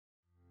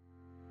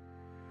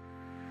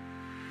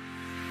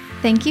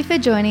Thank you for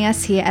joining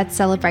us here at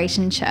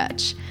Celebration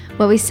Church,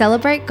 where we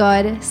celebrate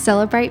God,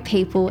 celebrate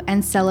people,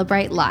 and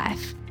celebrate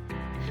life.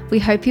 We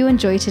hope you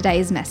enjoy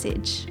today's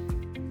message.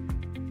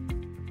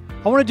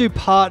 I want to do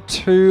part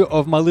 2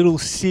 of my little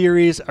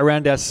series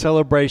around our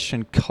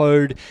celebration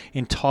code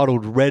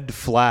entitled Red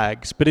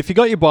Flags. But if you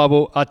got your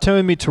Bible, turn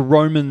with me to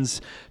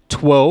Romans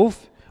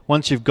 12.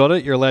 Once you've got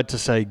it, you're allowed to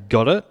say,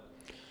 got it,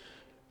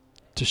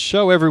 to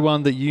show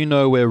everyone that you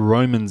know where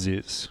Romans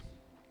is.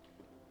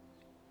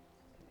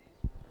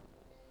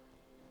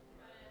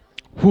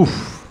 Whew.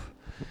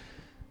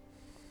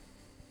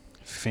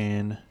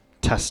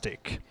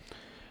 Fantastic.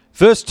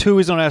 Verse 2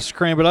 is on our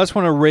screen, but I just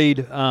want to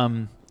read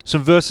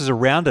some verses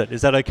around it.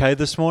 Is that okay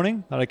this morning?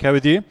 Is that okay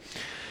with you?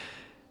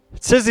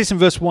 It says this in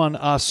verse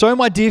 1. So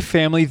my dear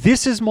family,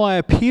 this is my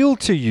appeal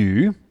to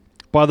you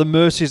by the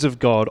mercies of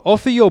God.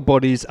 Offer your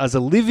bodies as a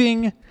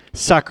living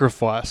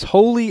sacrifice,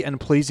 holy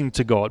and pleasing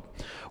to God.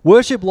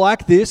 Worship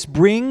like this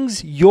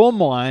brings your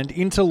mind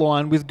into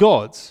line with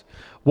God's.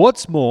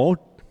 What's more,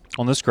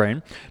 on the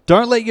screen,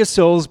 don't let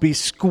yourselves be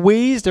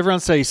squeezed,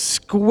 everyone say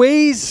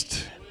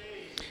squeezed,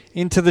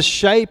 into the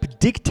shape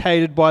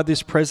dictated by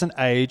this present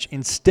age.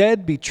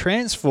 Instead, be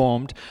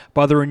transformed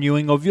by the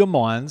renewing of your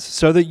minds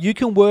so that you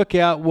can work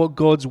out what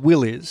God's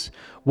will is,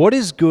 what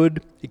is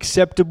good,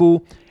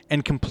 acceptable,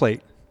 and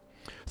complete.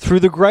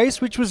 Through the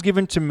grace which was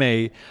given to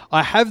me,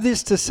 I have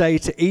this to say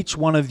to each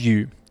one of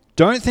you.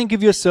 Don't think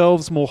of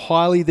yourselves more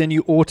highly than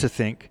you ought to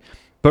think,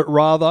 but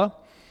rather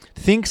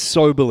think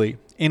soberly,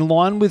 in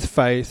line with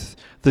faith,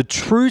 the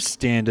true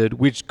standard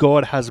which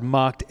God has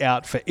marked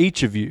out for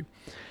each of you.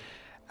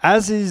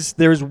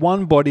 There is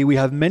one body, we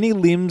have many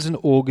limbs and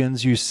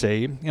organs, you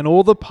see, and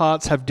all the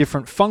parts have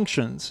different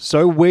functions.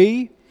 So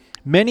we,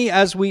 many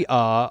as we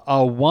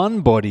are one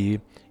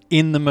body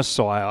in the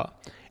Messiah,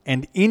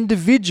 and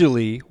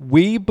individually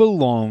we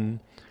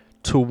belong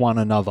to one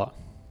another.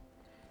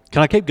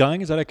 Can I keep going?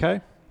 Is that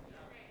okay?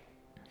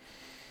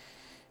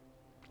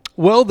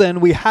 Well then,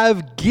 we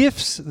have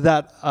gifts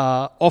that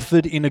are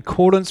offered in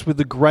accordance with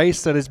the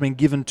grace that has been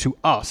given to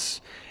us,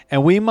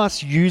 and we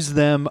must use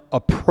them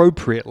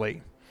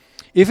appropriately.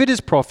 If it is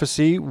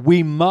prophecy,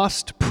 we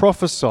must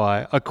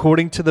prophesy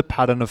according to the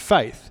pattern of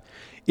faith.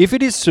 If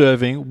it is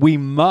serving, we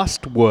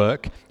must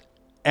work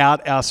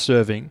out our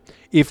serving.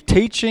 If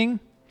teaching,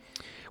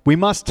 we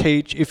must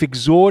teach. If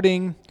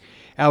exhorting,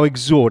 our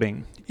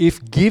exhorting.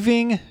 If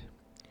giving,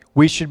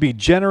 we should be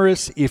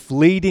generous. If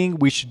leading,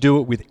 we should do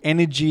it with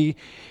energy.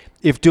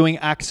 If doing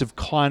acts of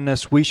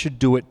kindness, we should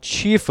do it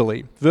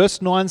cheerfully.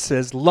 Verse 9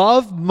 says,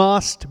 love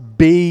must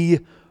be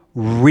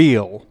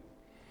real.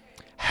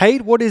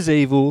 Hate what is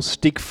evil,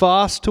 stick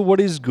fast to what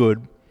is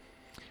good.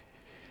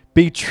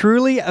 Be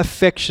truly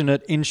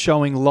affectionate in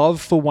showing love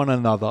for one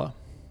another.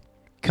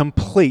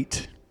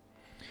 Compete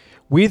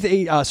with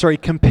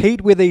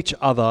each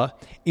other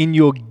in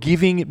your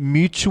giving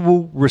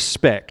mutual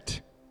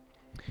respect.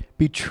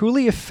 Be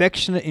truly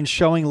affectionate in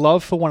showing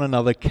love for one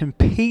another.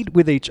 Compete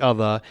with each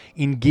other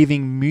in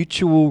giving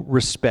mutual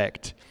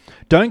respect.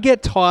 Don't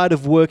get tired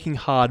of working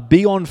hard.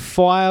 Be on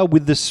fire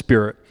with the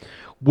Spirit.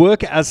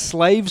 Work as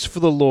slaves for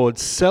the Lord.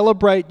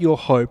 Celebrate your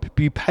hope.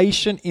 Be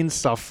patient in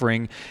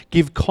suffering.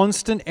 Give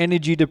constant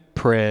energy to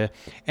prayer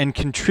and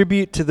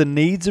contribute to the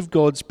needs of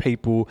God's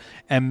people,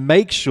 and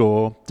make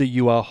sure that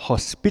you are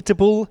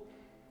hospitable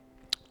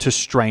to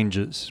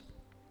strangers.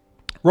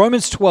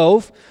 Romans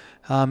 12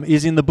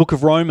 is in the book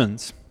of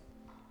Romans.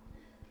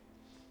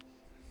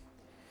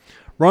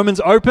 Romans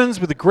opens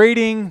with a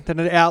greeting, then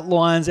it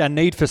outlines our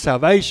need for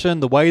salvation,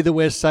 the way that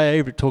we're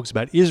saved. It talks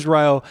about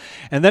Israel,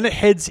 and then it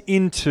heads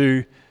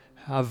into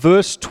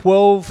chapter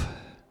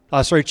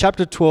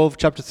 12,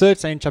 chapter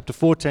 13, chapter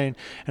 14,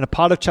 and a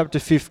part of chapter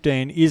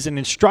 15 is an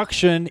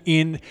instruction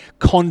in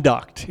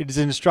conduct. It is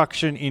an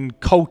instruction in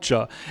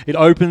culture. It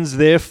opens,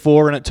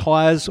 therefore, and it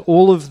ties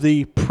all of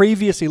the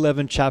previous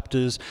 11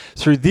 chapters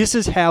through. This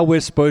is how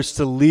we're supposed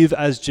to live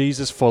as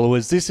Jesus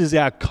followers. This is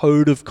our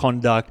code of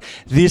conduct.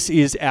 This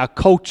is our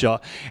culture.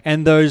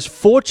 And those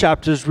 4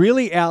 chapters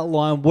really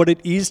outline what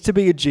it is to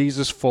be a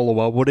Jesus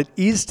follower, what it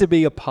is to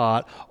be a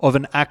part of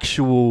an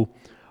actual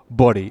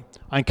body.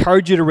 I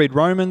encourage you to read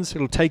Romans.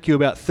 It'll take you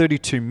about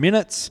 32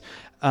 minutes,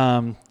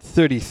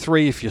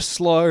 33 if you're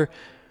slow.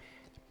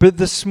 But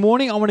this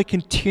morning I want to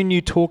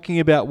continue talking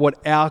about what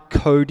our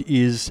code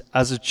is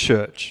as a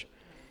church.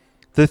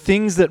 The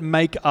things that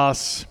make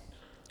us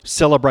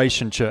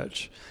Celebration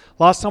Church.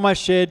 Last time I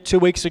shared, 2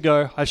 weeks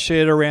ago, I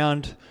shared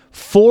around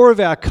 4 of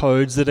our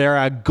codes that are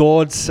our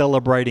God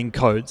celebrating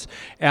codes.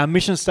 Our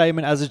mission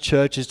statement as a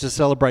church is to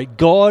celebrate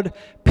God,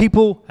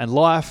 people, and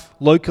life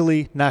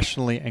locally,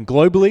 nationally, and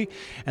globally.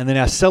 And then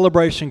our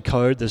celebration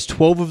code, there's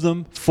 12 of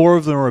them. 4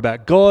 of them are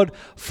about God,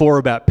 4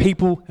 about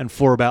people, and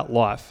 4 about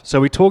life.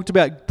 So we talked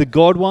about the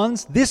God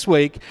ones. This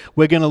week,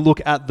 we're going to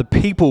look at the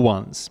people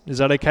ones. Is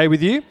that okay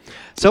with you?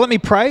 So let me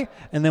pray,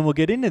 and then we'll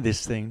get into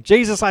this thing.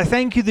 Jesus, I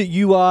thank you that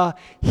you are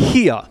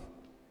here.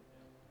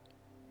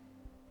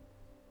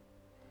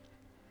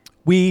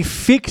 We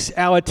fix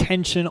our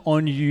attention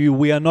on you.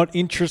 We are not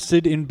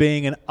interested in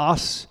being an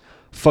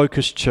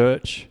us-focused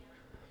church.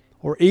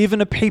 or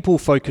even a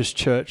people-focused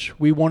church.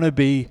 We want to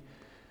be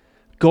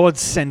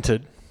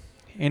God-centered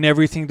in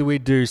everything that we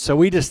do. So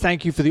we just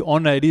thank you for the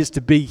honor it is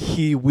to be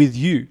here with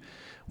you.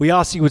 We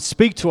ask you would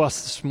speak to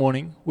us this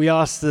morning. We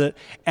ask that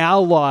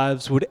our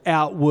lives would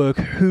outwork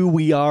who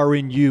we are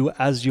in you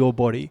as your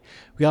body.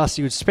 We ask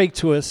you would speak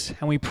to us,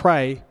 and we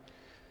pray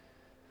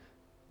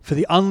for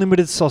the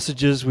unlimited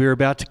sausages we're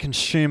about to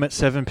consume at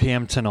 7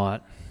 p.m.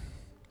 tonight.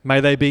 May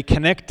they be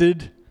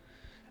connected,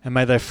 and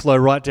may they flow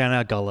right down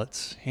our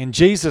gullets. In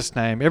Jesus'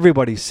 name,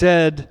 everybody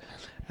said,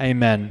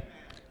 amen.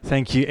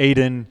 Thank you,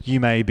 Eden. You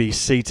may be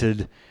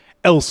seated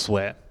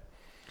elsewhere.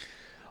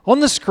 On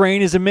the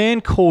screen is a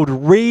man called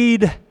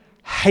Reed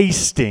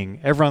Hastings.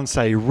 Everyone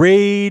say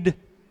Reed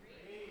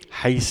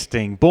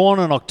Hastings. Born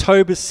on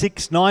October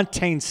 6,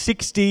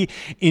 1960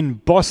 in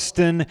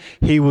Boston.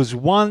 He was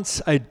once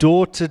a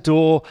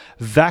door-to-door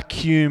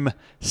vacuum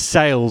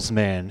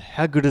salesman.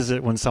 How good is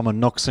it when someone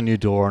knocks on your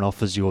door and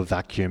offers you a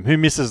vacuum? Who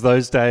misses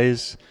those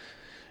days?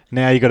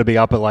 Now you got to be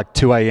up at like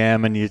 2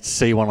 a.m. and you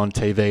see one on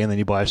TV, and then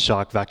you buy a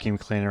Shark vacuum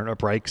cleaner and it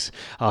breaks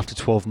after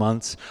 12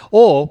 months.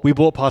 Or we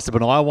bought Pastor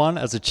Benai one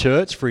as a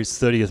church for his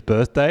 30th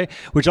birthday,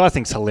 which I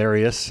think is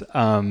hilarious.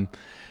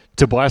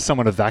 To buy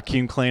someone a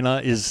vacuum cleaner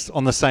is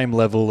on the same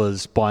level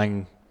as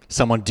buying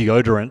someone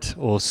deodorant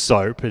or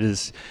soap. It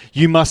is,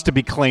 you must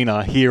be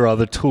cleaner. Here are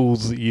the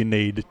tools that you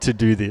need to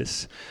do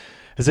this.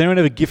 Has anyone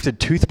ever gifted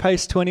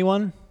toothpaste to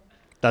anyone?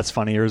 That's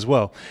funnier as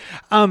well.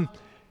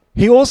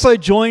 He also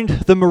joined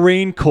the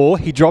Marine Corps.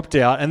 He dropped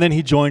out, and then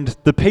he joined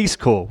the Peace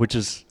Corps, which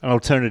is an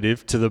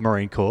alternative to the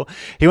Marine Corps.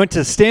 He went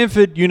to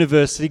Stanford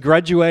University,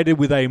 graduated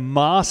with a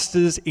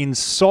master's in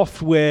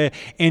software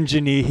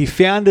engineer. He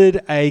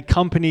founded a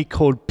company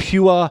called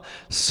Pure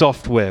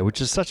Software, which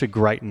is such a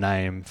great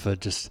name for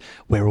just,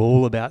 we're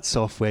all about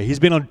software. He's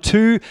been on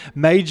two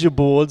major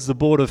boards, the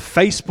board of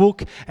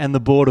Facebook and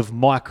the board of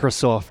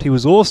Microsoft. He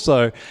was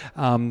also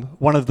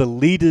one of the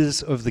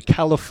leaders of the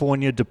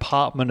California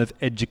Department of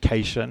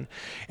Education.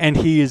 And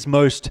he is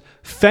most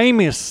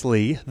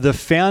famously the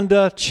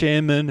founder,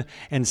 chairman,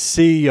 and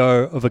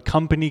CEO of a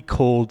company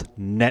called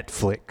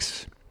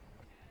Netflix.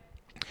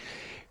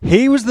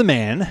 He was the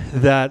man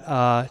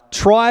that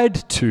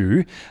tried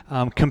to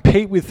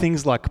compete with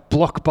things like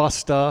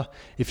Blockbuster,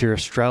 if you're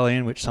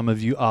Australian, which some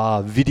of you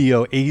are,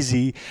 Video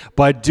Easy,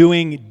 by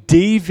doing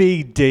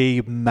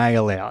DVD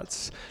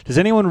mail-outs. Does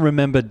anyone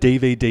remember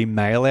DVD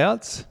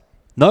mail-outs?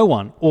 No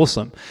one.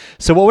 Awesome.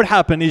 So what would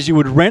happen is you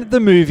would rent the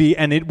movie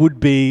and it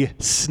would be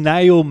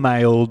snail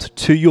mailed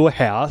to your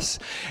house,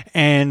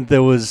 and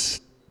there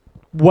was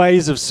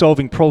ways of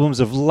solving problems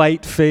of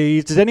late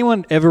fees. Did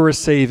anyone ever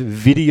receive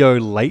video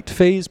late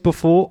fees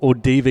before, or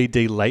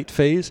DVD late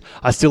fees?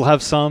 I still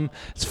have some.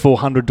 It's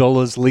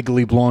 $400,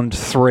 Legally Blonde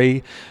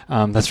 3.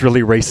 That's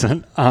really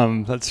recent.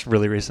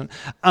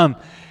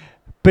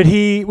 But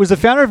he was the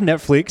founder of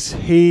Netflix.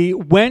 He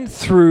went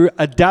through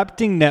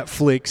adapting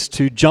Netflix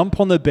to jump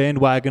on the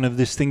bandwagon of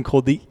this thing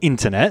called the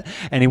internet.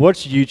 And he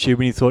watched YouTube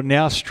and he thought,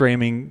 now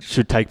streaming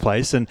should take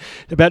place. And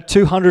about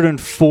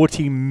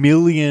 240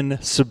 million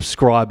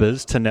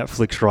subscribers to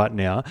Netflix right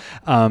now.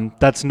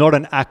 That's not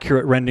an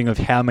accurate rendering of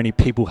how many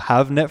people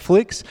have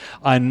Netflix.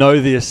 I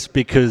know this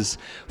because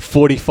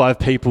 45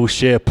 people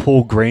share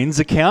Paul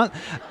Green's account.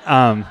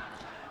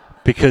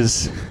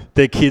 Because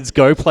their kids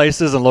go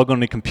places and log on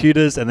to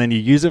computers, and then you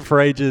use it for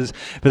ages,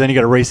 but then you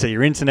got to reset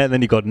your internet, and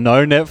then you got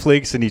no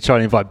Netflix, and you try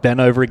to invite Ben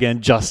over again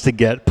just to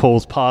get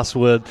Paul's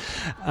password.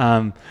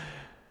 I've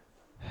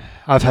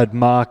had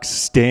Mark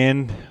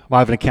Stan. I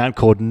have an account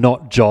called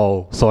Not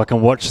Joel, so I can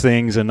watch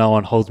things and no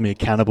one holds me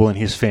accountable in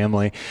his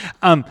family.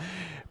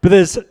 But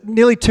there's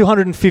nearly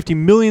 250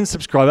 million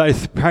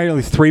subscribers.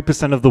 Apparently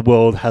 3% of the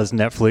world has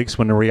Netflix,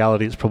 when in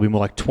reality it's probably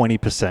more like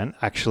 20%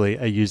 actually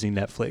are using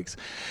Netflix.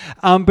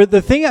 But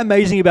the thing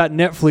amazing about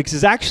Netflix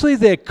is actually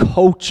their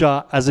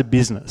culture as a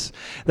business.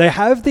 They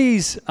have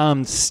these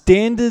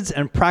standards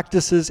and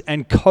practices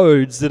and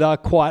codes that are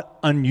quite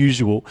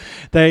unusual.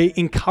 They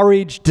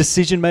encourage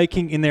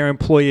decision-making in their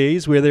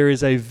employees, where there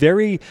is a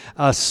very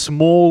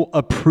small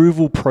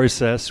approval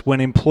process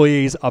when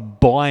employees are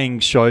buying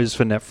shows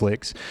for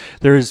Netflix.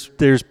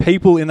 There's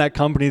people in that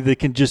company that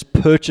can just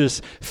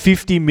purchase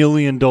 $50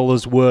 million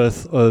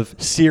worth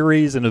of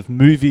series and of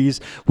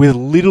movies with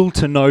little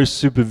to no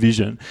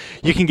supervision.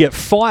 You can get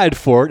fired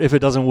for it if it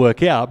doesn't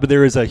work out, but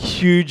there is a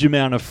huge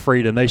amount of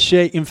freedom. They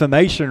share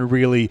information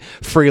really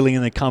freely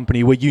in the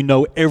company, where you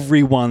know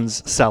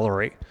everyone's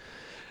salary.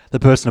 The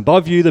person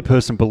above you, the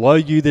person below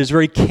you. There's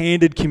very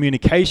candid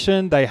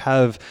communication. They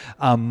have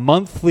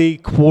monthly,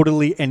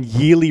 quarterly, and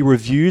yearly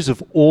reviews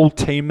of all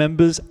team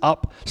members,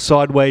 up,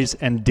 sideways,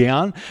 and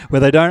down,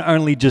 where they don't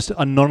only just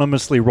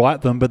anonymously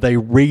write them, but they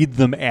read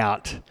them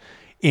out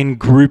in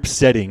group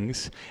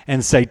settings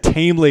and say,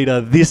 team leader,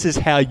 this is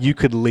how you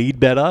could lead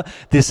better.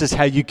 This is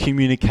how you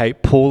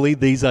communicate poorly.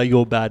 These are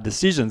your bad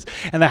decisions.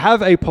 And they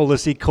have a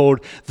policy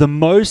called the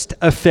most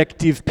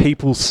effective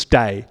people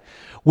stay,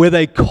 where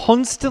they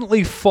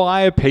constantly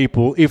fire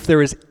people if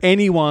there is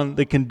anyone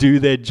that can do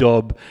their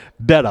job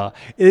better.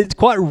 It's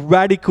quite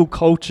radical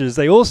cultures.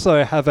 They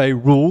also have a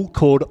rule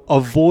called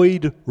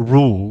avoid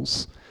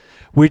rules,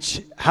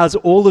 which has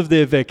all of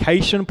their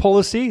vacation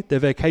policy. Their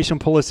vacation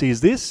policy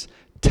is this: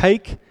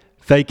 take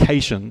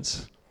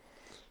vacations.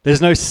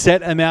 There's no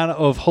set amount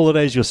of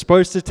holidays you're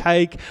supposed to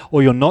take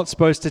or you're not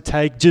supposed to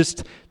take.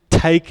 Just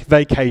take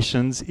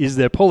vacations is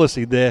their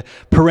policy. Their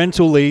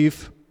parental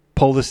leave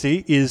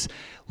policy is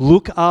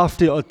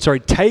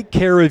take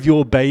care of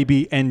your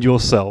baby and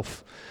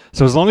yourself.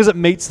 So as long as it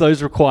meets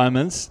those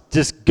requirements,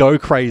 just go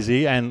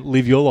crazy and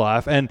live your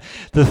life. And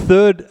the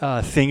third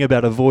thing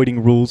about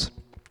avoiding rules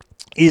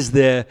is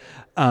their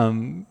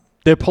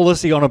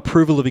policy on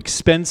approval of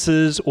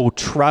expenses or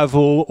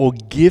travel or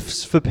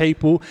gifts for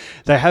people.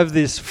 They have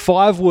this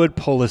 5-word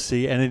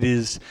policy, and it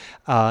is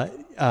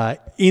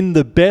in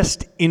the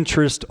best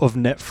interest of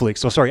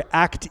Netflix,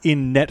 act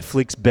in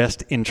Netflix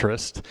best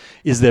interest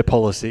is their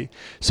policy.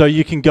 So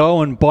you can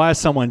go and buy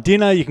someone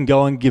dinner, you can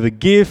go and give a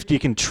gift, you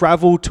can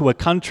travel to a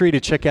country to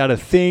check out a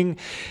thing.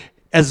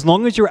 As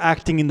long as you're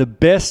acting in the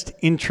best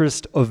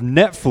interest of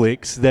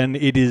Netflix, then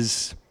it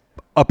is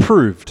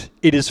approved.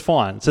 It is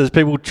fine. So there's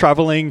people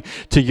traveling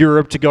to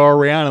Europe to go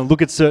around and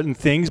look at certain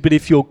things, but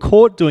if you're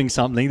caught doing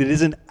something that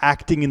isn't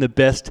acting in the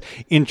best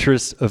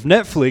interests of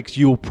Netflix,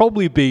 you'll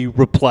probably be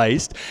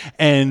replaced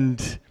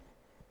and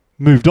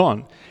moved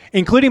on.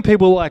 Including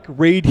people like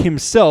Reed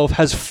himself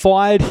has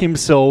fired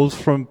himself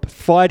from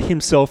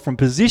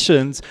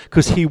positions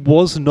because he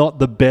was not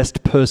the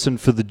best person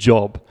for the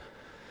job.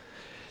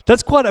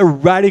 That's quite a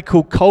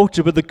radical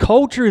culture, but the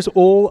culture is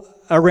all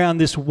around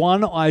this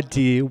one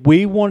idea: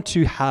 we want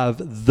to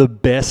have the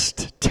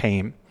best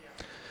team.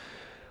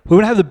 We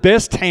want to have the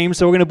best team,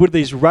 so we're going to put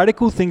these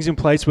radical things in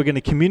place. We're going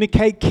to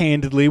communicate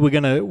candidly. We're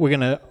going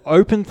to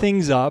open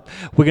things up.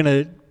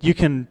 You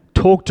can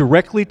talk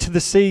directly to the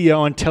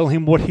CEO and tell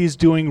him what he's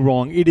doing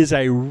wrong. It is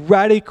a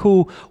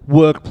radical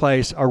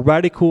workplace, a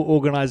radical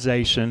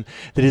organization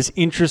that is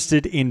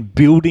interested in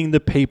building the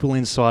people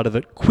inside of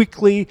it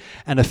quickly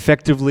and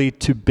effectively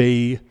to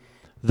be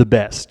the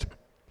best.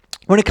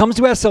 When it comes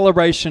to our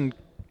celebration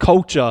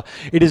culture,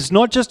 it is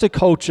not just a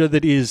culture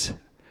that is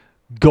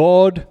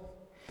God,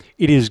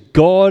 it is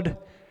God,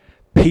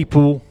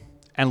 people,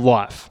 and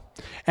life.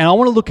 And I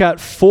want to look at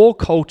 4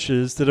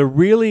 cultures that are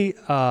really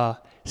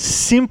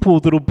simple,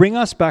 that will bring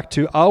us back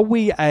to, are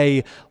we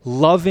a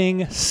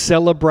loving,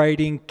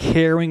 celebrating,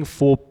 caring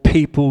for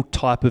people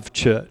type of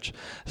church?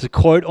 There's a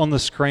quote on the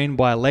screen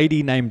by a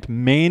lady named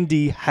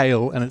Mandy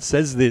Hale, and it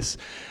says this.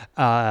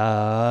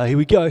 Here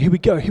we go.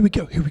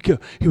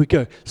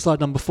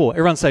 Slide number 4.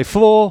 Everyone say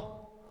 4.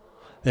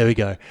 There we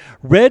go.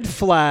 Red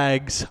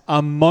flags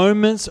are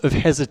moments of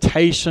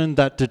hesitation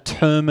that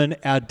determine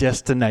our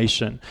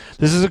destination.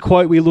 This is a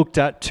quote we looked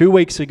at 2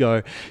 weeks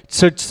ago.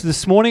 So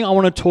this morning I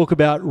want to talk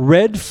about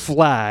red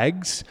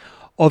flags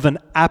of an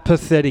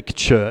apathetic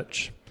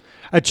church.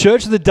 A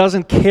church that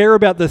doesn't care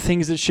about the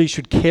things that she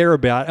should care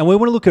about. And we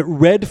want to look at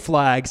red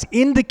flags,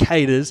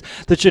 indicators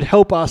that should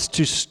help us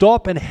to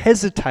stop and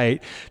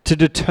hesitate to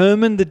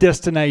determine the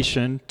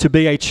destination to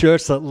be a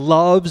church that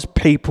loves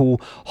people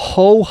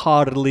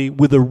wholeheartedly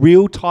with a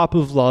real type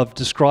of love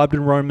described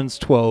in Romans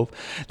 12,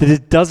 that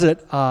it does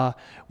it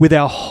with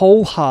our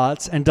whole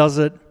hearts and does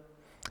it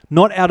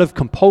not out of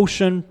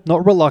compulsion,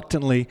 not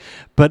reluctantly,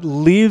 but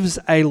lives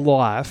a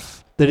life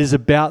that is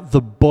about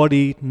the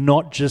body,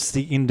 not just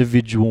the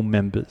individual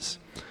members.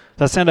 Does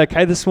that sound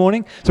okay this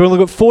morning? So we're going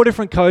to look at 4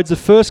 different codes. The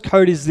first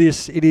code is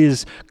this. It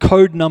is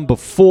code number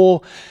 4.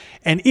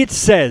 And it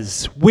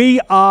says, we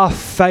are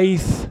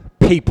faith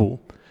people.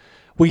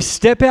 We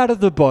step out of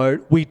the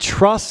boat, we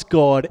trust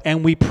God,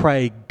 and we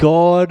pray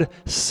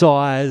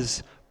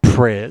God-sized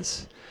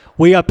prayers.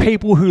 We are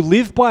people who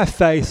live by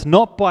faith,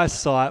 not by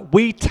sight.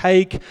 We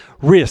take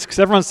risks.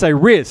 Everyone say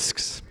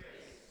risks.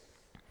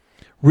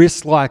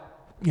 Risks like,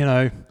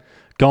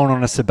 going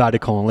on a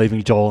sabbatical and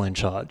leaving Joel in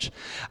charge.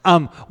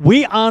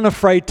 We aren't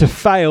afraid to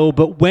fail,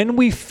 but when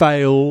we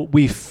fail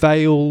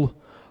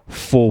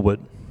forward.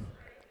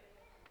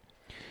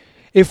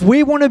 If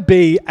we want to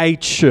be a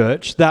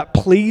church that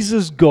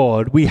pleases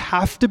God, we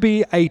have to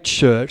be a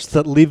church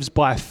that lives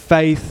by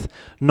faith,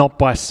 not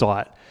by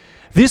sight.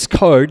 This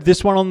code,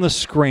 this one on the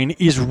screen,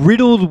 is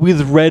riddled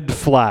with red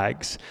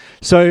flags.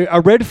 So a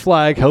red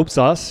flag helps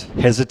us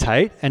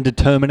hesitate and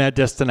determine our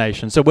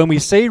destination. So when we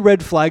see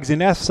red flags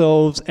in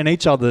ourselves and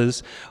each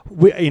other's,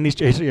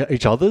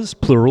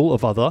 plural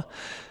of other,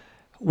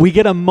 we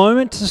get a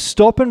moment to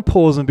stop and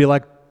pause and be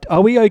like,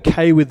 are we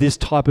okay with this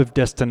type of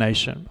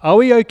destination? Are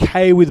we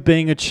okay with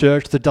being a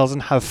church that doesn't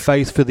have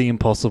faith for the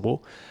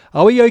impossible?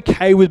 Are we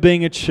okay with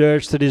being a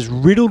church that is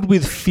riddled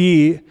with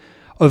fear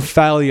of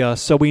failure,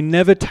 so we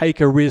never take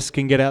a risk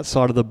and get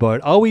outside of the boat?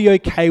 Are we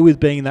okay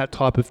with being that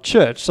type of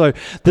church? So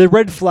the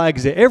red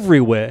flags are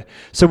everywhere.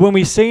 So when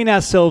we see in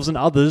ourselves and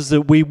others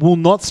that we will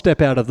not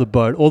step out of the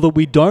boat, or that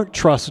we don't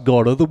trust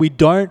God, or that we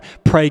don't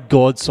pray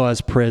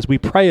God-sized prayers, we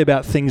pray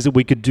about things that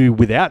we could do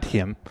without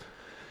Him,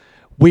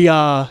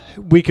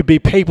 We could be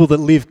people that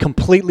live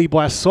completely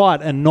by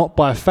sight and not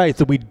by faith,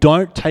 that we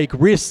don't take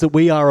risks, that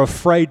we are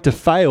afraid to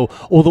fail,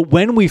 or that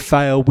when we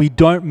fail, we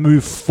don't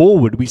move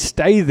forward. We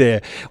stay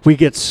there. We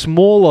get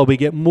smaller. We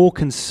get more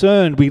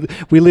concerned.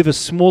 We live a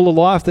smaller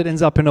life that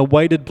ends up in a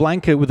weighted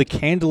blanket with a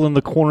candle in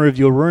the corner of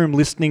your room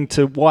listening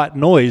to white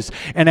noise,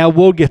 and our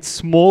world gets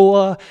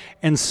smaller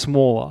and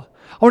smaller.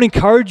 I want to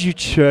encourage you,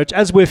 church,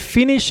 as we're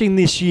finishing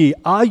this year,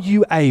 are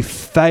you a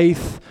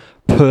faith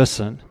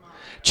person?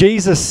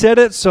 Jesus said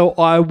it, so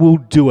I will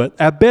do it.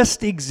 Our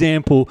best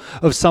example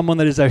of someone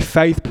that is a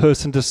faith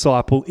person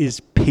disciple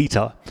is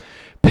Peter.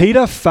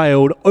 Peter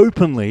failed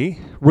openly,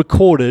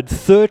 recorded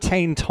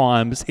 13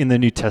 times in the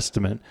New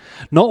Testament.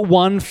 Not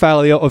one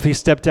failure of he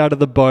stepped out of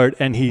the boat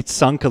and he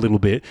sunk a little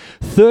bit.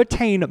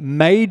 13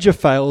 major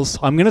fails.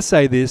 I'm going to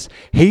say this.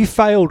 He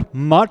failed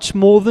much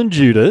more than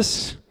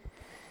Judas.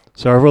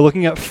 So if we're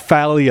looking at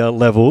failure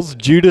levels,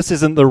 Judas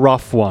isn't the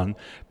rough one.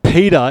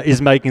 Peter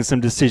is making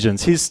some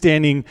decisions.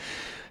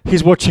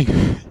 He's watching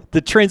the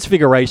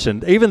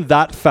transfiguration. Even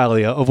that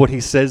failure of what he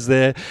says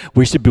there,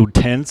 we should build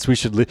tents,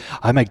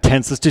 I make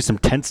tents, let's do some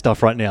tent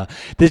stuff right now.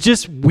 There's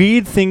just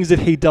weird things that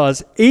he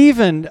does,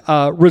 even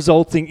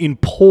resulting in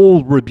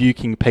Paul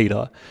rebuking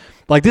Peter.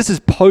 Like this is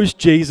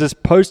post-Jesus,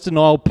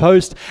 post-denial,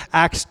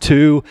 post-Acts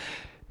 2.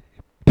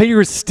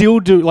 Peter is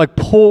still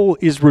Paul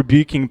is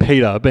rebuking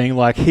Peter, being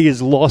like, he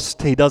is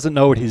lost, he doesn't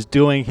know what he's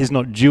doing, he's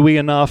not Jewy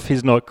enough,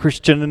 he's not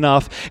Christian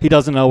enough, he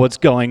doesn't know what's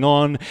going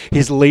on,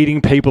 he's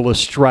leading people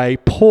astray.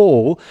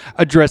 Paul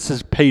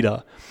addresses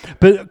Peter.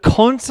 But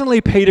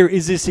constantly Peter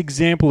is this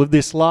example of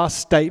this last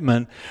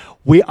statement.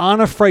 We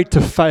aren't afraid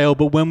to fail,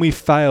 but when we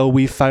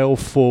fail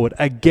forward.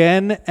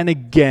 Again and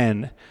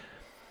again,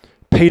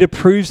 Peter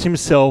proves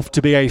himself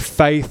to be a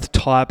faith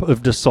type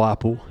of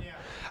disciple.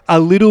 A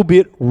little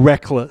bit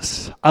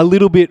reckless, a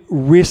little bit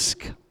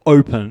risk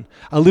open,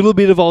 a little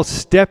bit of I'll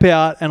step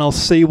out and I'll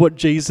see what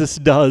Jesus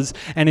does,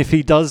 and if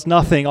he does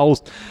nothing,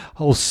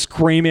 I'll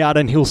scream out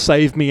and he'll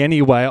save me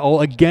anyway. I'll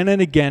again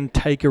and again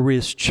take a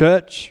risk.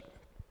 Church,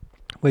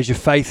 where's your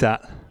faith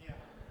at?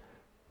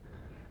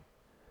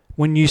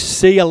 When you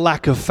see a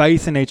lack of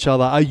faith in each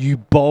other, are you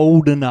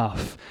bold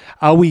enough?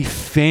 Are we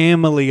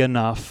family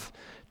enough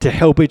to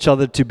help each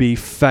other to be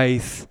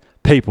faith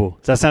people?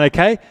 Does that sound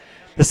okay?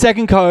 The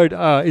second code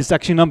is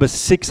actually number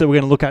 6 that we're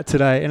going to look at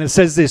today. And it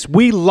says this: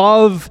 we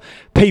love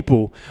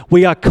people.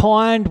 We are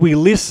kind. We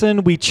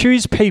listen. We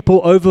choose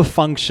people over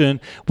function.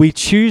 We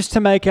choose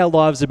to make our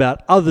lives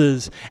about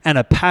others and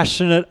are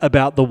passionate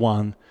about the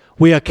one.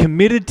 We are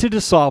committed to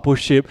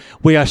discipleship.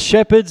 We are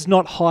shepherds,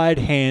 not hired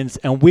hands.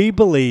 And we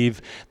believe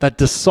that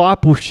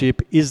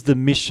discipleship is the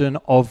mission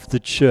of the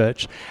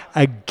church.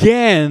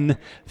 Again,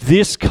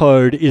 this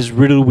code is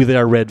riddled with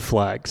our red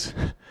flags.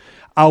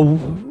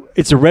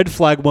 It's a red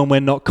flag when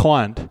we're not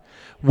kind,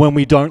 when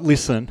we don't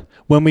listen,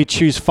 when we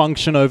choose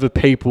function over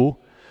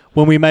people,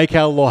 when we make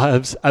our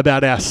lives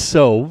about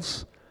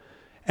ourselves,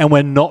 and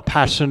we're not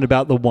passionate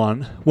about the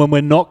one, when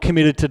we're not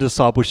committed to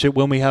discipleship,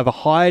 when we have a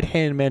hired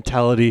hand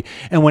mentality,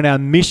 and when our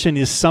mission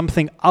is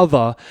something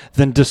other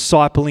than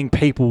discipling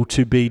people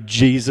to be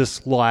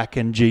Jesus-like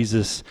and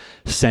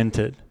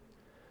Jesus-centered.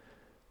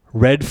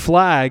 Red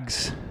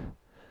flags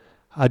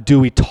are, do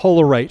we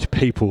tolerate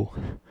people?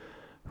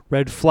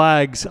 Red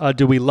flags are,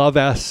 do we love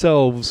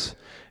ourselves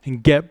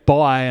and get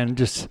by and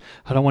just,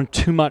 I don't want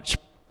too much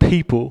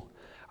people?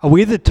 Are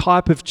we the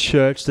type of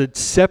church that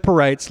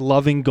separates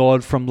loving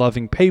God from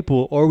loving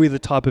people, or are we the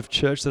type of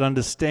church that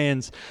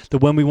understands that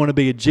when we want to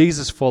be a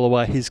Jesus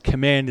follower, his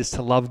command is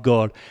to love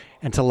God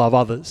and to love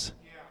others?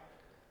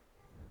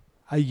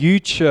 Are you,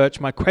 church,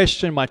 my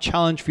question, my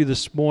challenge for you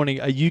this morning,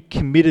 are you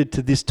committed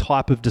to this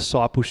type of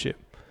discipleship?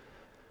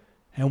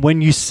 And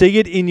when you see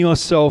it in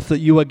yourself that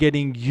you are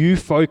getting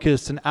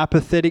you-focused and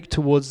apathetic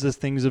towards the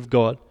things of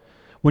God,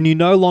 when you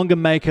no longer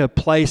make a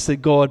place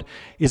that God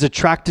is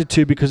attracted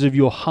to because of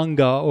your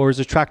hunger, or is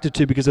attracted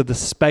to because of the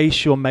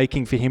space you're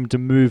making for him to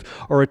move,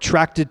 or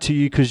attracted to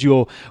you because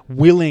you're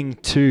willing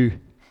to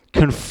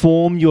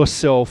conform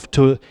yourself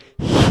to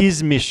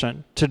his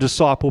mission to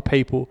disciple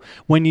people,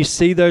 when you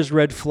see those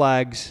red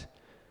flags,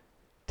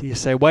 do you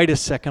say, wait a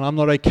second, I'm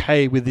not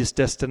okay with this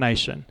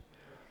destination?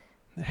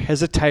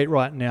 Hesitate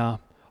right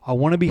now. I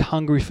want to be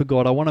hungry for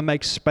God. I want to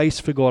make space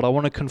for God. I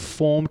want to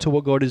conform to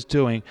what God is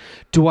doing.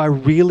 Do I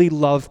really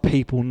love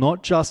people,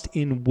 not just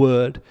in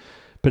word,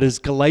 but as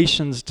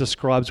Galatians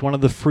describes, one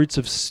of the fruits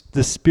of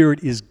the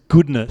Spirit is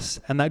goodness.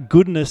 And that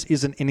goodness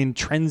isn't an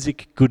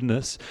intrinsic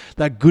goodness.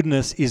 That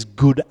goodness is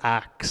good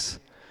acts.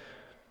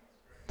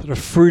 That a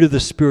fruit of the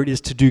Spirit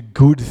is to do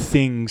good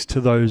things to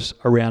those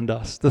around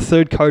us. The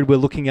third code we're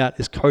looking at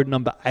is code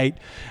number 8.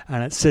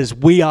 And it says,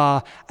 we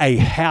are a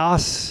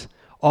house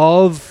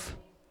of...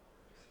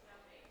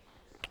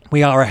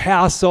 We are a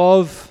house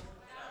of...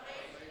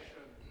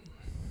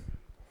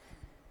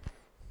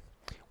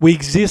 We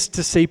exist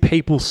to see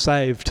people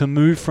saved, to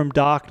move from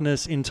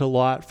darkness into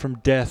light, from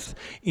death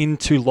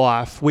into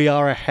life. We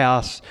are a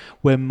house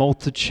where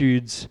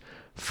multitudes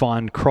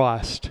find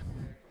Christ.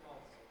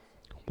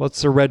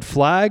 What's the red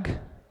flag?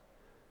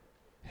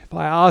 If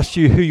I asked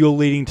you who you're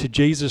leading to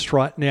Jesus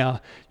right now,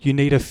 you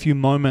need a few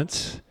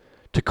moments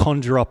to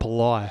conjure up a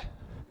lie.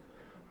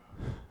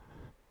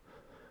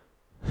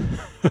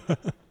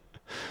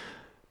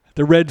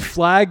 The red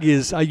flag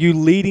is, are you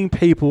leading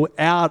people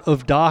out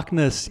of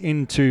darkness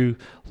into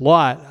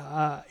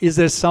light? Is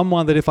there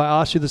someone that if I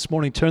asked you this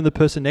morning, turn the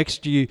person next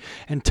to you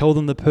and tell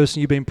them the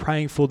person you've been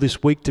praying for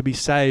this week to be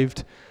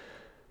saved?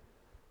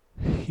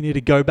 You need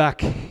to go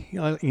back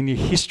in your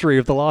history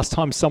of the last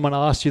time someone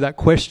asked you that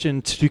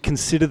question to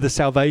consider the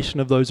salvation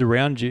of those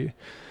around you.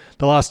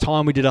 The last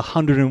time we did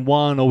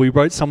 101, or we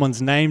wrote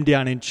someone's name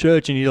down in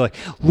church and you're like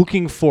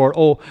looking for it.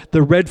 Or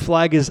the red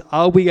flag is,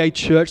 are we a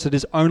church that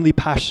is only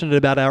passionate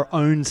about our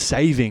own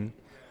saving,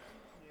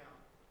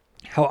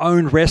 our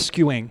own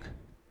rescuing?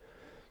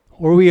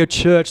 Or are we a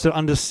church that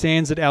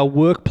understands that our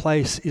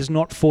workplace is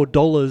not for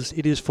dollars,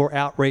 it is for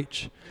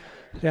outreach?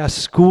 Our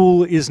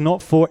school is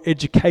not for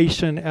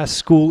education, our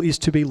school is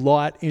to be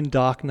light in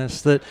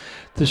darkness. That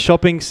the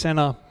shopping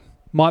centre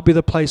might be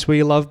the place where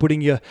you love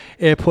putting your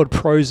AirPod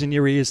Pros in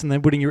your ears and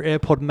then putting your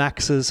AirPod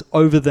Maxes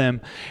over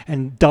them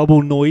and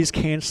double noise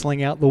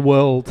cancelling out the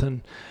world.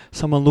 And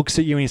someone looks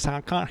at you and you say, I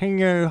can't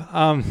hear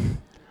you.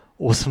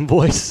 Awesome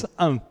voice.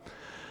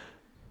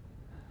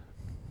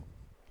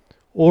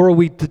 Or are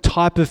we the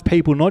type of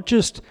people, not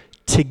just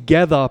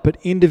together, but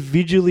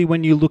individually,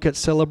 when you look at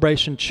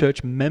Celebration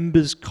Church,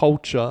 members'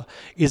 culture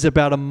is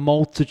about a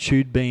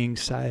multitude being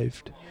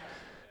saved?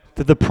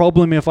 That the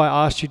problem, if I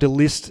asked you to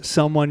list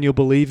someone you're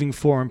believing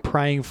for and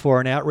praying for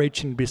and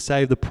outreaching to be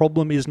saved, the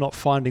problem is not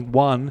finding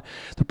one.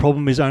 The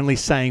problem is only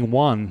saying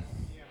one.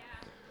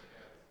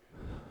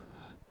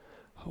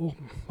 Oh,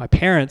 my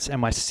parents and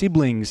my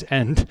siblings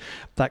and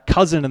that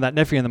cousin and that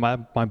nephew and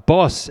my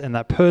boss and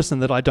that person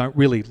that I don't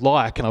really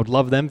like, and I would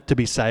love them to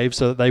be saved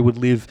so that they would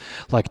live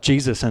like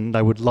Jesus and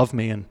they would love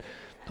me and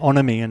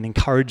honor me and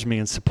encourage me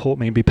and support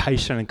me and be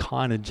patient and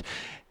kind. And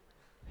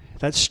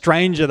that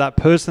stranger, that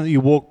person that you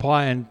walk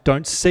by and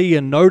don't see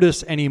and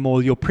notice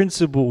anymore, your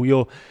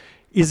principal,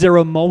 is there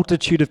a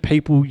multitude of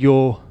people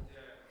you're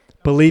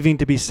believing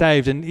to be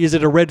saved? And is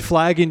it a red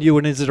flag in you,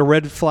 and is it a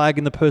red flag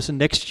in the person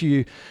next to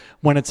you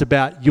when it's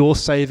about your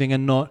saving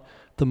and not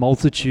the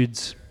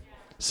multitude's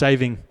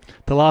saving?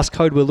 The last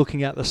code we're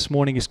looking at this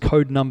morning is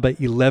code number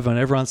 11.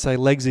 Everyone say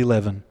legs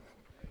 11.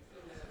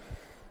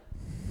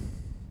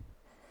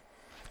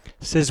 It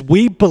says,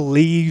 we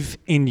believe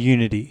in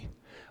unity.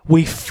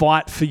 We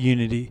fight for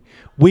unity.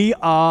 We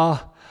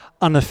are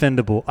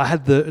unoffendable. I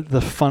had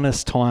the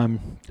funnest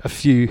time a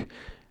few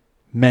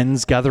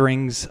men's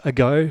gatherings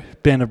ago,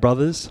 Band of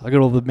Brothers. I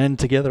got all the men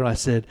together and I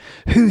said,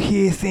 who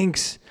here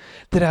thinks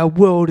that our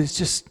world is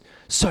just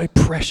so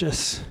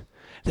precious?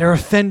 They're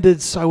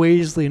offended so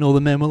easily. And all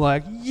the men were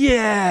like,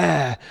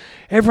 yeah.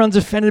 Everyone's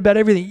offended about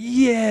everything.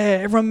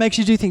 Yeah. Everyone makes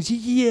you do things.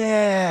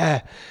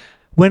 Yeah.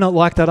 We're not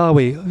like that, are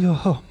we?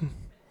 Oh.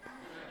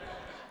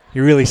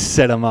 You really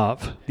set them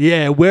up.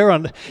 Yeah,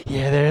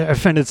 they're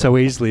offended so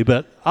easily,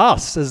 but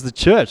us as the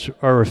church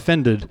are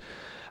offended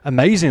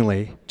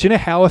amazingly. Do you know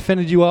how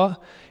offended you are?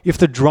 If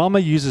the drummer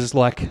uses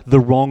like the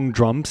wrong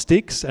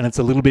drumsticks and it's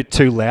a little bit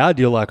too loud,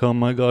 you're like, oh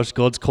my gosh,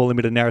 God's calling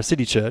me to Narrow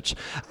City Church.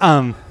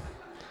 But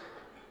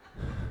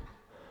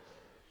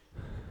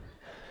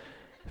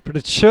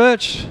a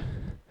church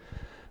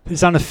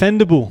is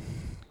unoffendable.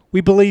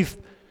 We believe,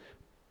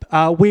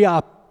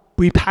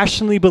 we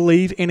passionately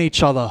believe in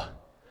each other.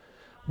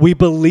 We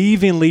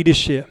believe in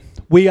leadership.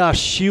 We are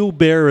shield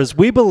bearers.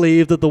 We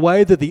believe that the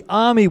way that the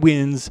army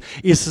wins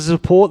is to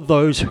support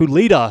those who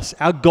lead us.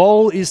 Our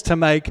goal is to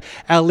make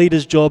our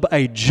leader's job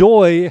a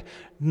joy,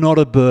 not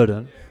a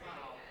burden.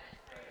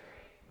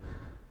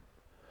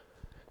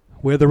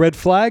 Where are the red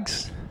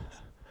flags?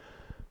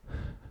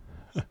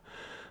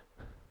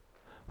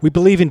 We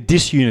believe in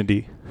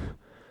disunity.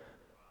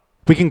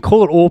 We can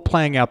call it all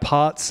playing our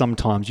parts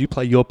sometimes. You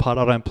play your part,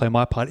 I don't play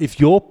my part. If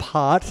your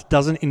part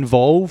doesn't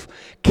involve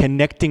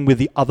connecting with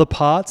the other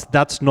parts,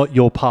 that's not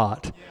your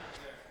part.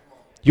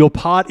 Your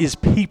part is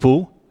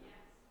people,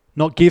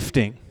 not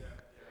gifting.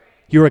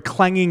 You're a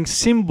clanging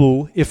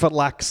cymbal if it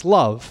lacks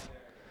love.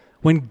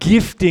 When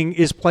gifting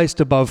is placed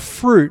above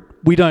fruit,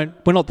 we're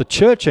not the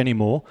church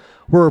anymore.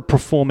 We're a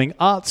performing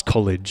arts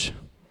college.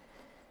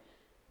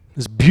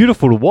 It's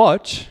beautiful to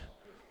watch,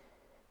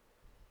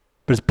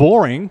 but it's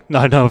boring.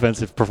 No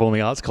offense if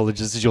performing arts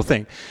colleges is your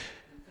thing.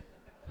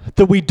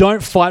 That we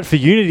don't fight for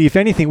unity. If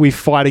anything, we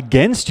fight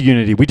against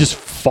unity. We just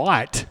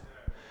fight.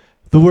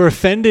 That we're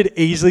offended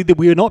easily, that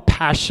we are not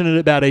passionate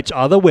about each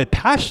other. We're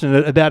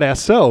passionate about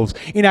ourselves.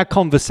 In our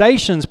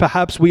conversations,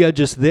 perhaps we are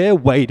just there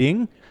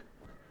waiting.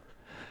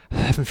 I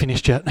haven't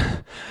finished yet.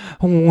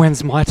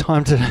 When's my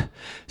time to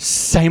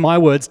say my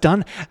words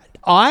done?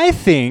 I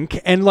think,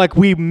 and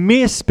we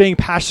miss being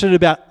passionate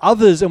about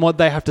others and what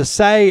they have to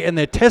say and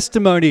their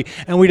testimony,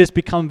 and we just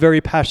become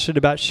very passionate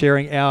about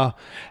sharing our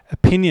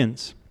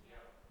opinions.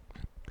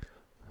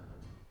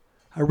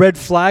 A red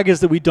flag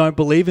is that we don't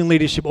believe in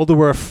leadership, or that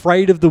we're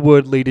afraid of the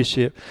word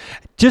leadership.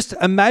 Just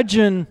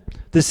imagine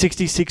the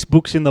 66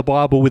 books in the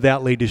Bible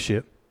without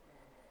leadership.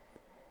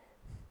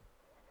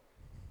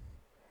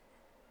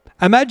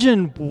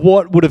 Imagine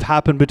what would have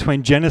happened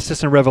between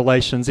Genesis and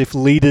Revelations if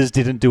leaders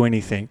didn't do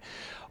anything.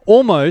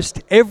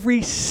 Almost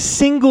every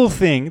single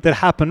thing that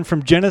happened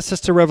from Genesis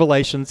to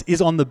Revelations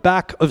is on the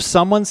back of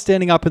someone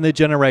standing up in their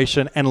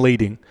generation and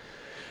leading.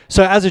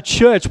 So as a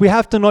church, we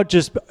have to not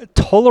just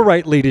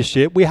tolerate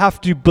leadership, we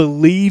have to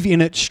believe in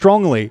it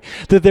strongly.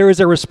 That there is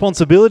a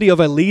responsibility of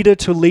a leader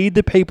to lead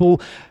the people,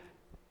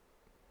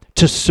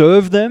 to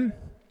serve them,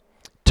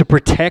 to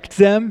protect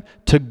them,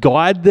 to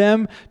guide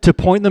them, to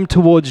point them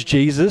towards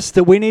Jesus.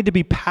 That we need to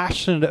be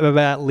passionate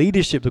about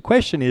leadership. The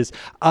question is,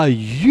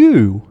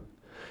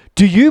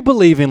 do you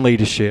believe in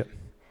leadership?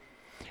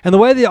 And the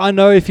way that I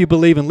know if you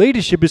believe in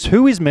leadership is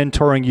who is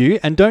mentoring you.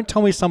 And don't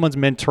tell me someone's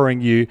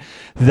mentoring you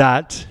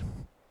that...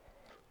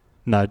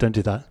 No, don't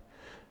do that.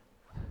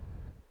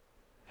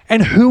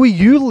 And who are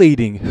you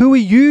leading? Who are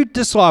you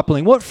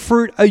discipling? What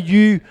fruit are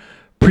you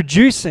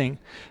producing?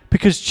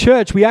 Because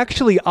church, we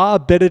actually are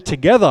better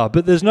together,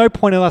 but there's no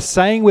point in us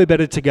saying we're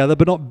better together,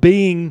 but not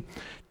being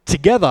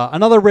together.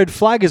 Another red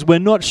flag is we're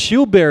not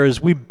shield bearers.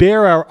 We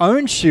bear our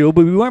own shield,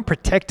 but we won't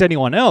protect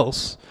anyone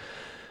else.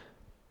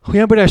 We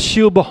don't put our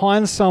shield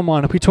behind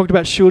someone. We talked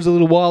about shields a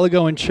little while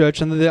ago in church,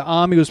 and the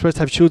army was supposed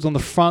to have shields on the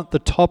front, the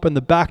top, and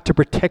the back to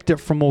protect it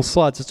from all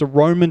sides. It's a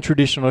Roman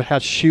tradition of how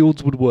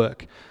shields would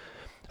work.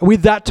 And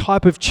with that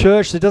type of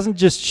church that doesn't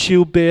just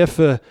shield bear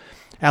for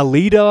our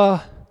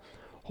leader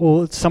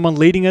or someone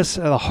leading us,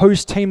 the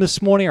host team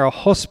this morning, or a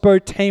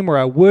hospo team, or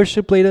our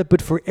worship leader,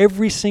 but for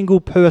every single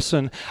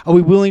person, are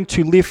we willing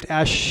to lift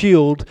our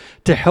shield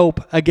to help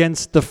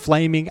against the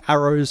flaming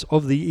arrows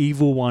of the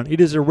evil one? It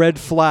is a red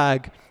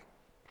flag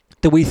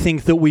that we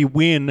think that we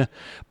win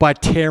by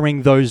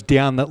tearing those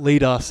down that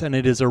lead us, and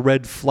it is a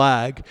red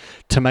flag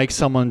to make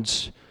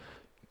someone's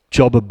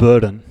job a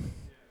burden,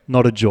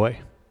 not a joy.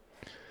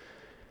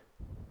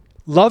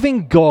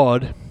 Loving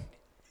God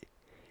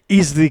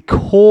is the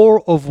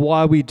core of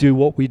why we do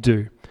what we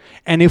do.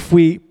 And if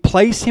we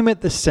place him at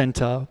the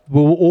center,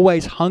 we will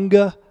always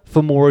hunger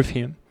for more of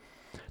him.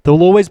 There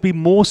will always be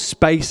more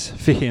space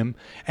for him,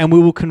 and we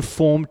will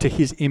conform to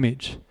his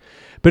image.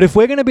 But if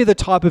we're going to be the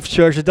type of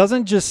church that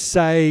doesn't just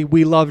say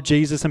we love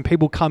Jesus and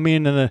people come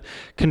in and are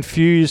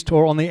confused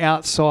or on the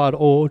outside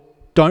or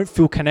don't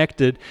feel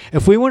connected,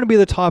 if we want to be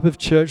the type of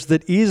church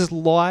that is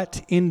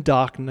light in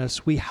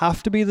darkness, we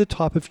have to be the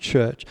type of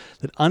church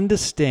that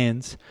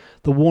understands,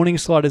 the warning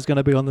slide is going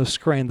to be on the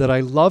screen, that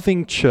a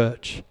loving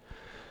church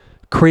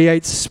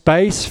creates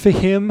space for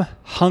him,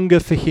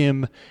 hunger for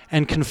him,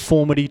 and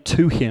conformity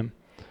to him.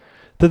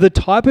 That the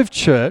type of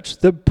church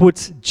that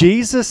puts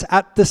Jesus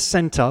at the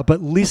center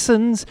but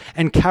listens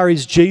and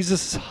carries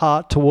Jesus'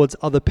 heart towards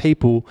other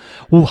people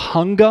will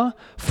hunger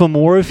for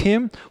more of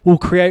him, will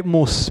create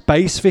more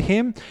space for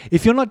him.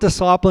 If you're not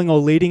discipling or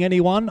leading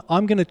anyone,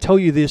 I'm going to tell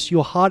you this,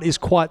 your heart is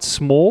quite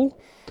small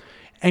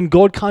and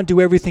God can't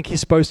do everything he's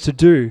supposed to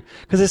do.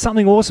 Because there's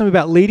something awesome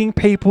about leading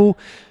people,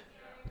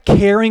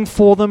 caring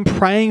for them,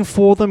 praying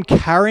for them,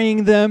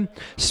 carrying them,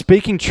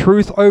 speaking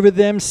truth over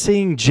them,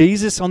 seeing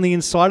Jesus on the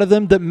inside of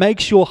them that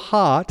makes your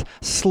heart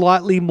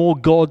slightly more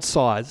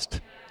God-sized.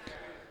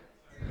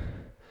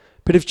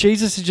 But if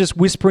Jesus is just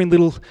whispering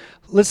little,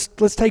 let's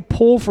take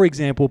Paul for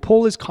example.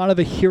 Paul is kind of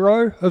a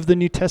hero of the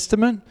New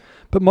Testament,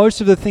 but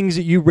most of the things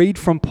that you read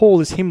from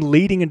Paul is him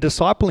leading and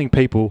discipling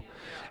people.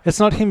 It's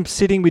not him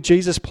sitting with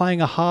Jesus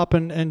playing a harp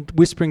and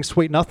whispering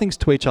sweet nothings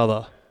to each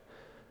other.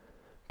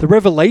 The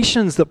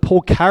revelations that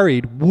Paul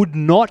carried would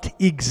not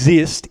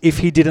exist if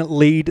he didn't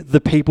lead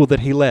the people that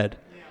he led.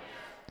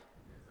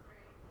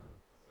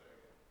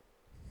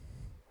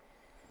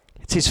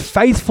 It's his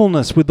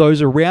faithfulness with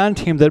those around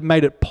him that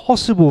made it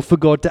possible for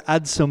God to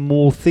add some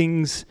more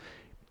things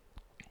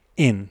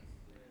in.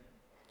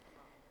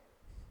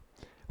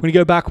 When you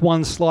go back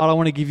one slide, I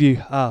want to give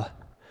you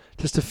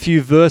just a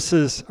few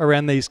verses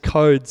around these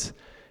codes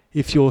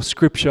if you're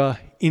scripture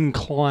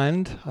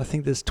inclined. I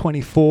think there's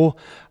 24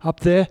 up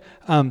there.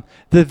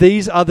 That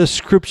these are the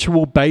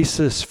scriptural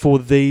basis for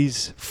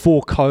these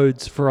 4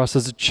 codes for us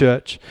as a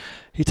church.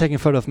 Are you taking a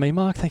photo of me,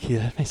 Mark? Thank you.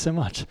 Thank you so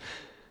much.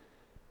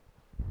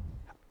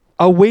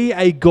 Are we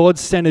a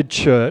God-centered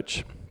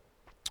church?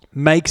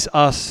 Makes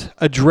us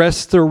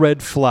address the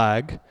red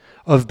flag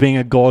of being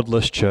a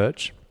godless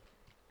church.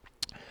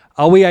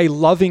 Are we a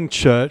loving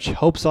church?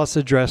 Helps us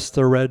address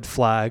the red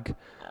flag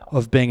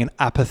of being an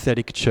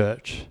apathetic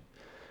church.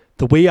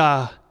 That we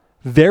are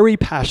very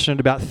passionate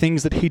about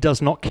things that he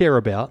does not care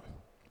about,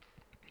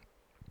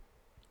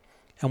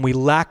 and we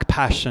lack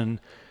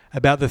passion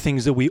about the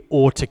things that we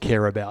ought to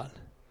care about.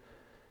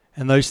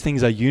 And those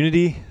things are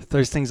unity,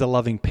 those things are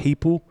loving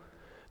people,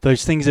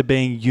 those things are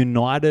being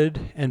united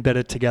and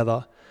better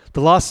together.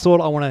 The last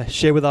thought I want to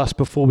share with us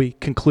before we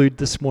conclude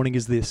this morning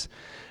is this.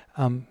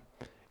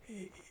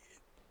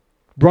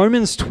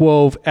 Romans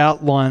 12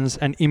 outlines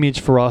an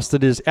image for us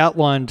that is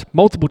outlined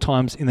multiple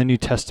times in the New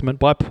Testament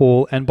by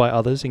Paul and by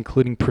others,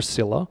 including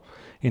Priscilla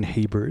in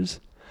Hebrews.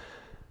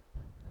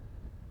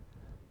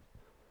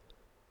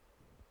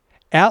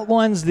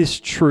 Outlines this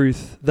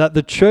truth that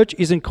the church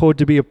isn't called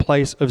to be a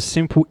place of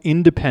simple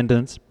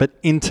independence, but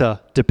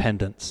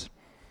interdependence.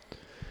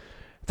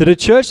 that a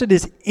church that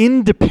is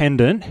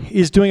independent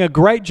is doing a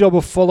great job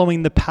of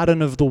following the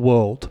pattern of the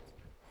world.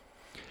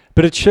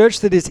 But a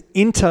church that is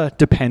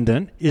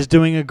interdependent is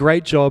doing a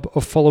great job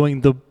of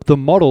following the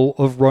model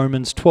of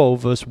Romans 12,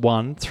 verse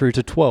 1 through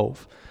to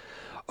 12.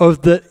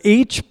 Of that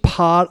each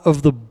part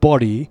of the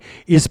body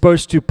is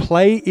supposed to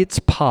play its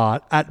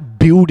part at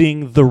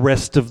building the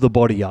rest of the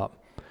body up.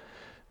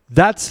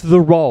 That's the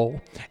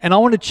role. And I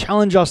want to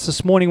challenge us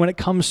this morning when it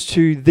comes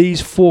to these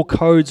 4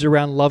 codes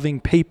around loving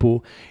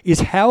people is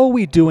how are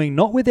we doing,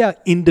 not with our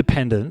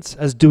independence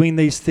as doing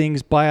these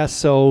things by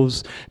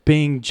ourselves,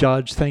 being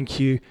judged, thank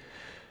you.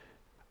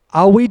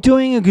 Are we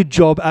doing a good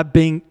job at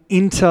being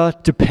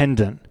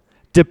interdependent,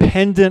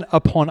 dependent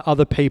upon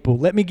other people?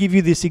 Let me give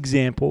you this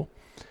example.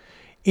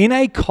 In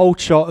a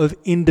culture of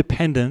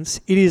independence,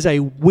 it is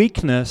a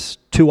weakness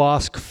to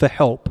ask for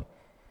help.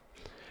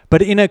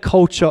 But in a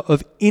culture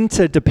of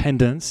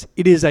interdependence,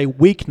 it is a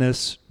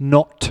weakness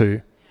not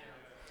to.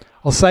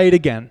 I'll say it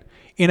again.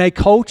 In a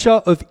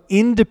culture of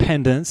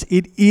independence,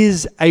 it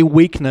is a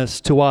weakness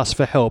to ask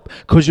for help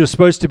because you're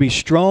supposed to be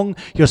strong.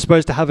 You're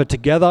supposed to have it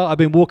together. I've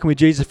been walking with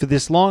Jesus for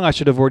this long. I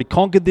should have already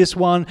conquered this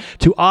one.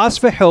 To ask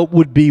for help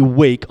would be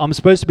weak. I'm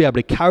supposed to be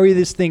able to carry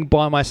this thing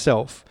by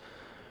myself.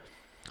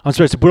 I'm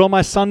supposed to put on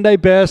my Sunday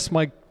best,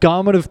 my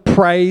garment of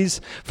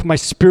praise for my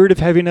spirit of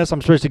heaviness.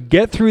 I'm supposed to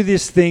get through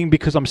this thing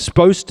because I'm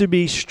supposed to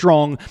be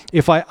strong.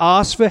 If I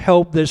ask for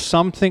help, there's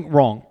something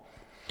wrong.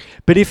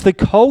 But if the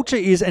culture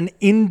is a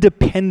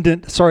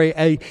interdependence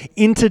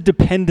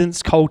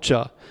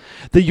culture,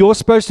 that you're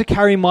supposed to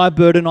carry my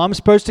burden, I'm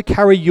supposed to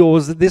carry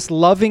yours, that this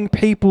loving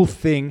people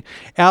thing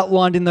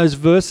outlined in those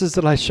verses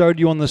that I showed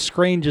you on the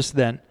screen just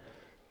then,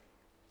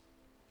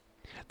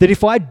 that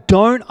if I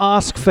don't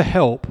ask for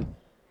help,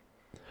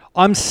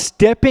 I'm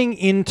stepping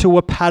into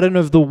a pattern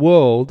of the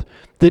world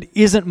that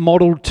isn't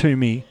modeled to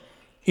me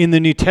in the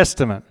New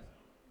Testament.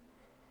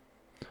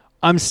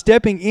 I'm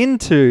stepping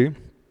into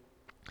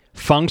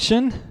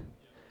function,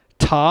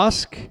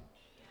 task,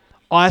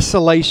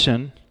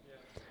 isolation,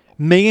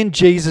 me and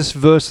Jesus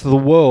versus the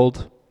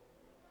world,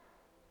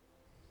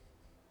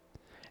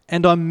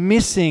 and I'm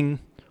missing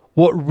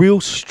what real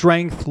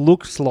strength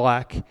looks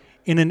like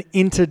in an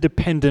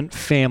interdependent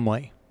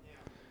family.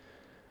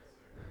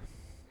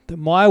 That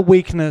my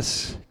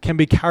weakness can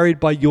be carried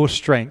by your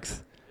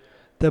strength.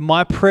 That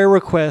my prayer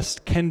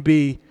request can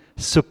be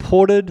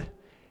supported,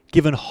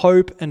 given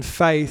hope and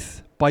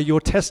faith by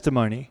your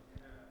testimony.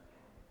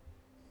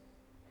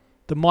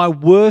 That my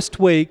worst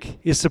week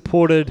is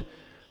supported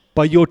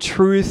by your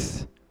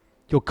truth,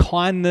 your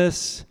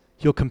kindness,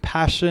 your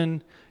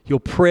compassion, your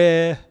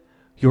prayer,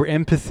 your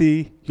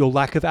empathy, your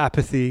lack of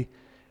apathy,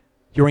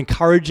 your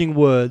encouraging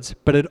words,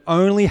 but it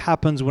only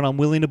happens when I'm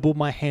willing to put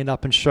my hand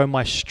up and show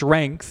my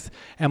strength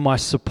and my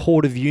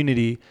support of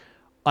unity.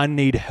 I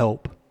need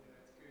help.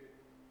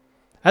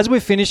 As we're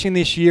finishing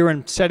this year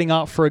and setting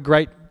up for a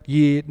great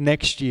year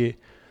next year,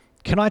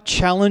 can I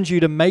challenge you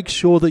to make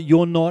sure that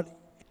you're not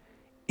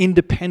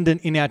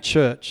independent in our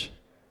church?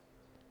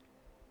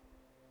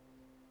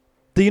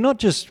 That you're not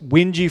just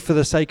whingy for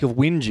the sake of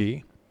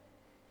whingy,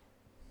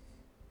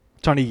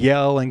 trying to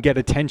yell and get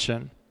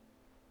attention.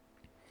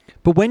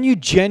 But when you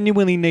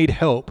genuinely need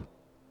help,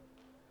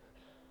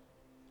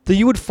 that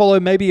you would follow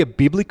maybe a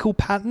biblical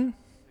pattern.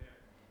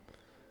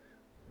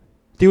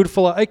 That you would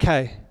follow,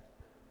 okay,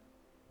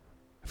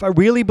 if I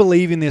really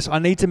believe in this, I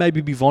need to maybe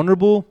be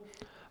vulnerable.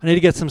 I need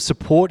to get some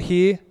support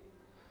here.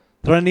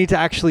 That I need to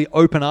actually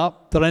open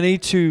up. That I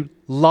need to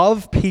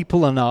love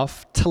people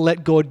enough to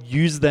let God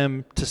use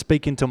them to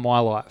speak into my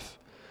life.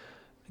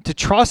 To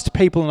trust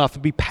people enough, to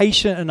be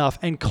patient enough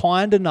and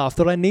kind enough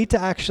that I need to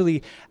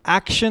actually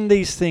action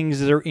these things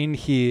that are in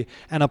here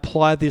and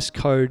apply this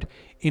code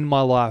in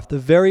my life. The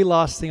very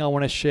last thing I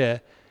want to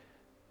share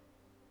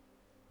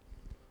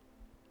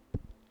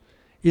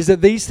is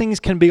that these things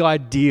can be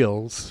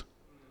ideals.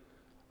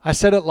 I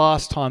said it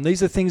last time.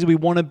 These are things that we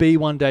want to be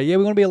one day. Yeah,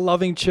 we want to be a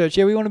loving church.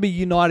 Yeah, we want to be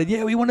united.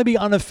 Yeah, we want to be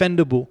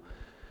unoffendable.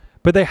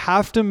 But they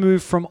have to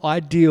move from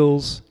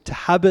ideals to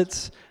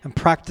habits and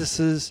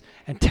practices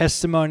and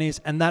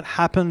testimonies. And that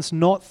happens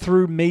not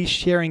through me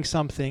sharing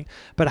something,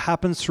 but it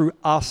happens through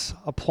us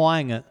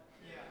applying it.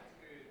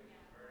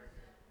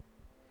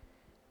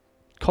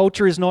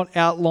 Culture is not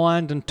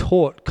outlined and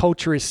taught.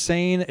 Culture is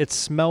seen, it's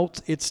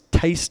smelt, it's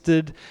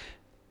tasted,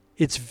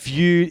 it's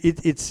viewed.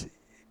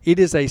 It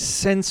is a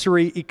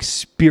sensory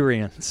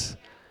experience.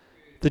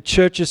 The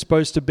church is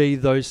supposed to be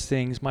those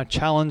things. My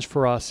challenge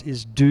for us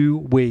is, do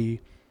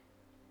we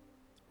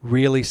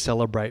really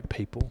celebrate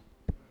people?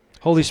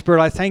 Holy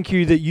Spirit, I thank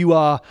you that you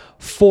are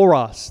for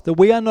us, that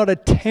we are not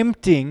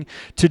attempting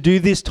to do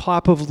this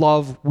type of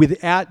love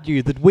without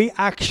you, that we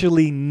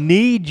actually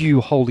need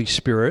you, Holy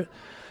Spirit,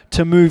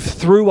 to move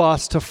through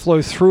us, to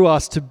flow through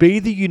us, to be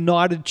the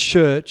united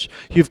church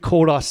you've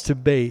called us to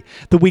be.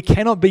 That we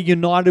cannot be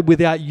united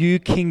without you,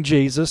 King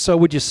Jesus. So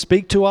would you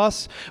speak to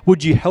us?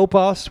 Would you help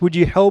us? Would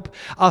you help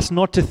us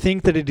not to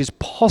think that it is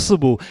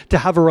possible to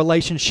have a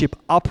relationship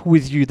up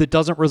with you that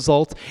doesn't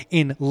result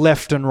in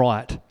left and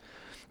right?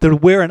 that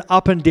we're an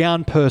up and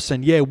down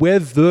person. Yeah, we're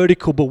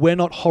vertical, but we're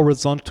not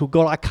horizontal.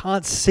 God, I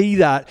can't see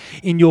that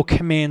in your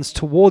commands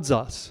towards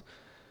us.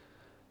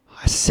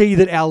 I see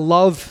that our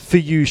love for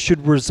you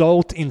should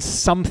result in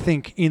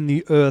something in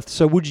the earth.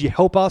 So would you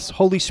help us,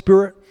 Holy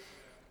Spirit?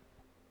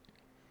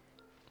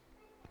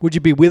 Would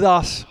you be with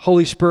us,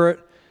 Holy Spirit?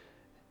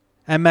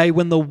 And may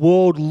when the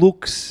world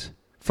looks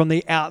from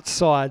the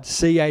outside,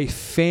 see a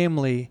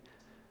family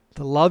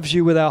that loves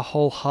you with our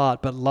whole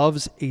heart, but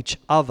loves each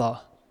other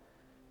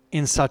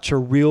in such a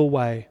real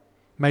way.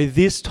 May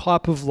this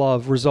type of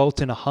love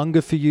result in a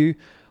hunger for you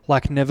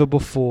like never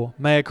before.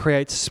 May it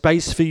create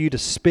space for you to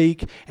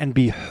speak and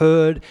be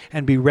heard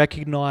and be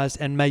recognized.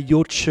 And may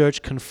your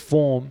church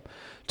conform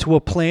to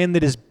a plan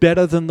that is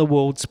better than the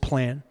world's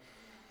plan.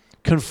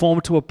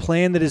 Conform to a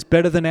plan that is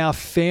better than our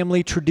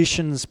family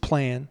traditions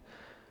plan.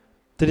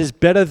 That is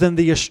better than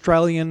the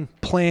Australian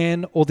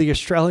plan or the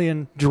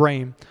Australian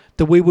dream.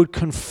 That we would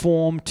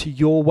conform to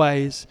your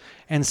ways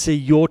and see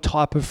your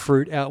type of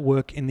fruit at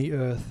work in the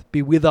earth.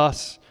 Be with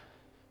us.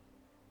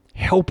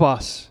 Help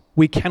us.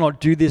 We cannot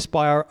do this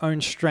by our own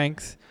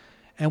strength,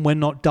 and we're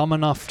not dumb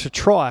enough to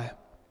try.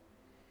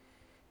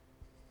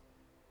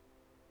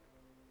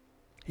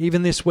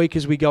 Even this week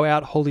as we go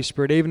out, Holy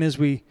Spirit, even as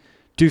we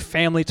do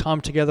family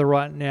time together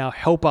right now,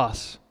 help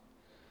us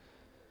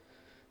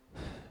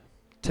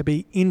to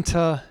be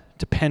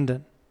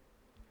interdependent,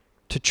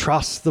 to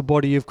trust the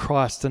body of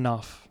Christ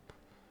enough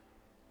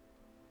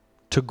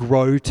to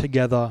grow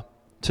together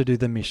to do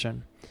the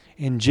mission.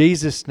 In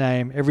Jesus'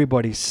 name,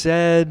 everybody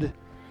said...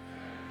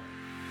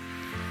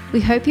 We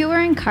hope you were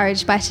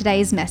encouraged by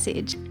today's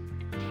message.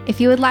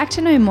 If you would like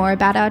to know more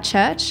about our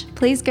church,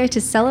 please go to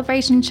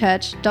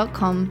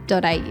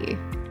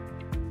celebrationchurch.com.au.